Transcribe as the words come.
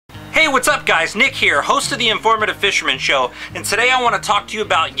Hey, what's up guys? Nick here, host of the Informative Fisherman Show, and today I want to talk to you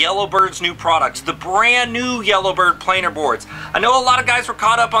about Yellowbird's new products, the brand new Yellowbird Planerboards. I know a lot of guys were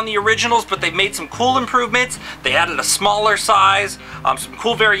caught up on the originals, but they've made some cool improvements. They added a smaller size, some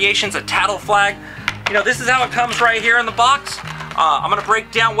cool variations, a tattle flag. You know, this is how it comes right here in the box. I'm going to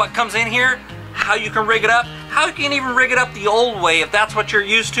break down what comes in here, how you can rig it up, how you can even rig it up the old way if that's what you're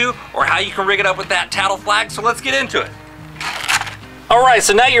used to, or how you can rig it up with that tattle flag. So let's get into it. Alright,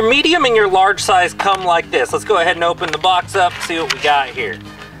 so now your medium and your large size come like this. Let's go ahead and open the box up, see what we got here.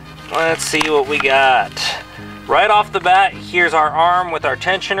 Let's see what we got. Right off the bat, here's our arm with our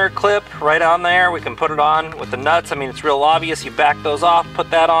tensioner clip right on there. We can put it on with the nuts. I mean, it's real obvious. You back those off, put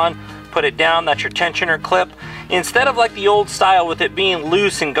that on, put it down. That's your tensioner clip. Instead of like the old style with it being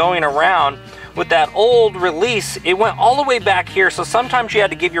loose and going around, with that old release, it went all the way back here, so sometimes you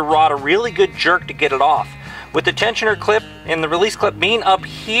had to give your rod a really good jerk to get it off. With the tensioner clip and the release clip being up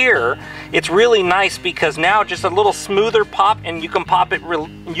here, it's really nice because now just a little smoother pop, and you can pop it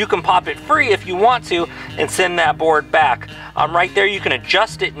free if you want to and send that board back. Right there, you can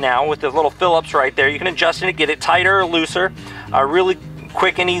adjust it now with the little Phillips right there. You can adjust it to get it tighter or looser. Really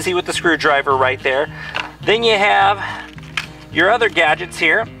quick and easy with the screwdriver right there. Then you have your other gadgets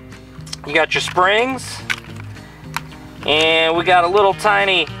here. You got your springs, and we got a little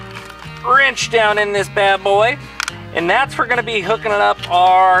tiny wrench down in this bad boy, and that's for going to be hooking it up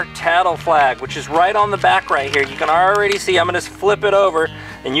our tattle flag, which is right on the back right here. You can already see, I'm going to flip it over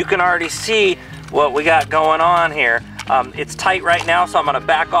and you can already see what we got going on here. It's tight right now, so I'm going to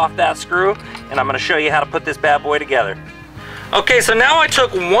back off that screw and I'm going to show you how to put this bad boy together. Okay, so now I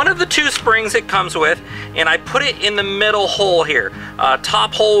took one of the two springs it comes with and I put it in the middle hole here.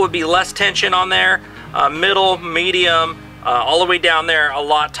 Top hole would be less tension on there, middle, medium, all the way down there a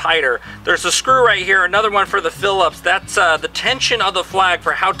lot tighter. There's a screw right here, another one for the Phillips. That's the tension of the flag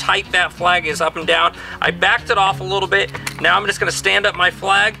for how tight that flag is up and down. I backed it off a little bit. Now I'm just going to stand up my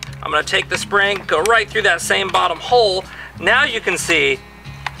flag. I'm going to take the spring, go right through that same bottom hole. Now you can see,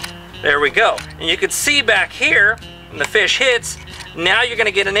 there we go. And you can see back here, when the fish hits, now you're going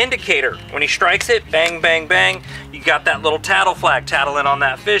to get an indicator. When he strikes it, bang, bang, bang, you got that little tattle flag tattling on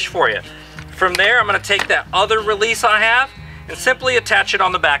that fish for you. From there, I'm going to take that other release I have and simply attach it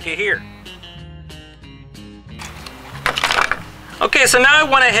on the back of here. Okay, so now I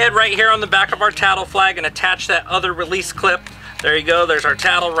went ahead right here on the back of our tattle flag and attach that other release clip. There you go, there's our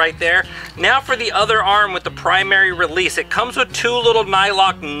tattle right there. Now for the other arm with the primary release, it comes with two little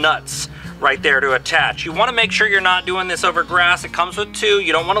nylock nuts right there to attach. You want to make sure you're not doing this over grass. It comes with two,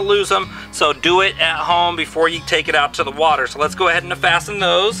 you don't want to lose them, so do it at home before you take it out to the water. So let's go ahead and fasten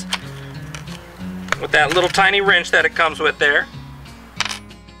those with that little tiny wrench that it comes with there.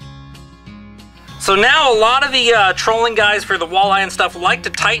 So now a lot of the trolling guys for the walleye and stuff like to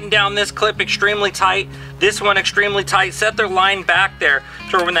tighten down this clip extremely tight, this one extremely tight, set their line back there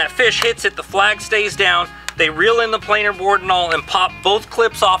to where when that fish hits it, the flag stays down. They reel in the planer board and all and pop both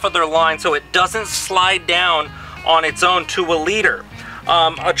clips off of their line so it doesn't slide down on its own to a leader.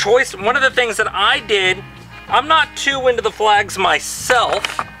 A choice, one of the things that I did, I'm not too into the flags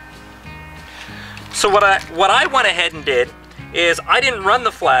myself. So what I went ahead and did is I didn't run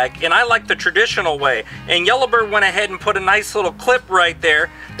the flag, and I like the traditional way. And Yellowbird went ahead and put a nice little clip right there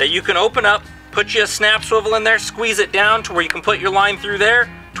that you can open up, put you a snap swivel in there, squeeze it down to where you can put your line through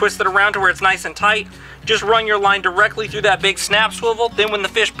there, twist it around to where it's nice and tight. Just run your line directly through that big snap swivel. Then when the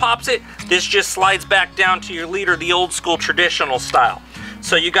fish pops it, this just slides back down to your leader the old school traditional style.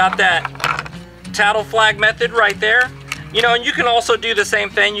 So you got that tattle flag method right there. You know, and you can also do the same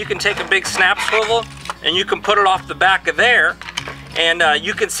thing. You can take a big snap swivel and you can put it off the back of there, and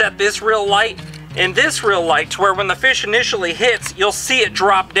you can set this reel light and this reel light to where when the fish initially hits, you'll see it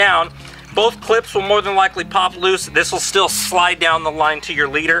drop down. Both clips will more than likely pop loose. This will still slide down the line to your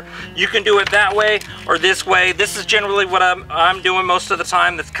leader. You can do it that way or this way. This is generally what I'm doing most of the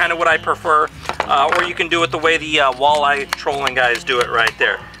time. That's kind of what I prefer. Or you can do it the way the walleye trolling guys do it right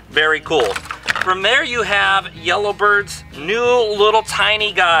there. Very cool. From there you have Yellowbird's new little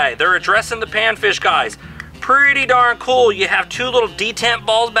tiny guy. They're addressing the panfish guys. Pretty darn cool. You have two little detent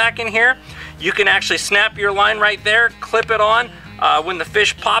balls back in here. You can actually snap your line right there, clip it on. When the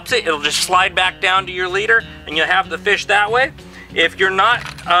fish pops it, it'll just slide back down to your leader and you'll have the fish that way. If you're not,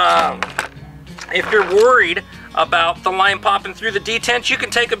 if you're worried about the line popping through the detents, you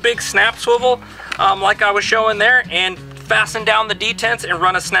can take a big snap swivel like I was showing there and fasten down the detents and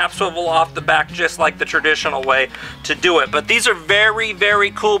run a snap swivel off the back just like the traditional way to do it. But these are very,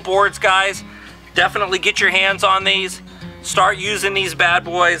 very cool boards, guys. Definitely get your hands on these. Start using these bad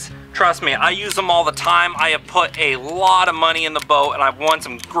boys. Trust me, I use them all the time. I have put a lot of money in the boat and I've won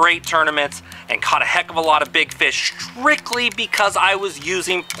some great tournaments and caught a heck of a lot of big fish strictly because I was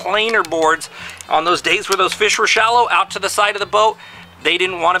using planer boards on those days where those fish were shallow out to the side of the boat. They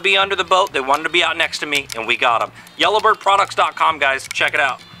didn't want to be under the boat. They wanted to be out next to me, and we got them. YellowbirdProducts.com, guys. Check it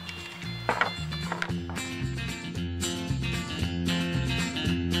out.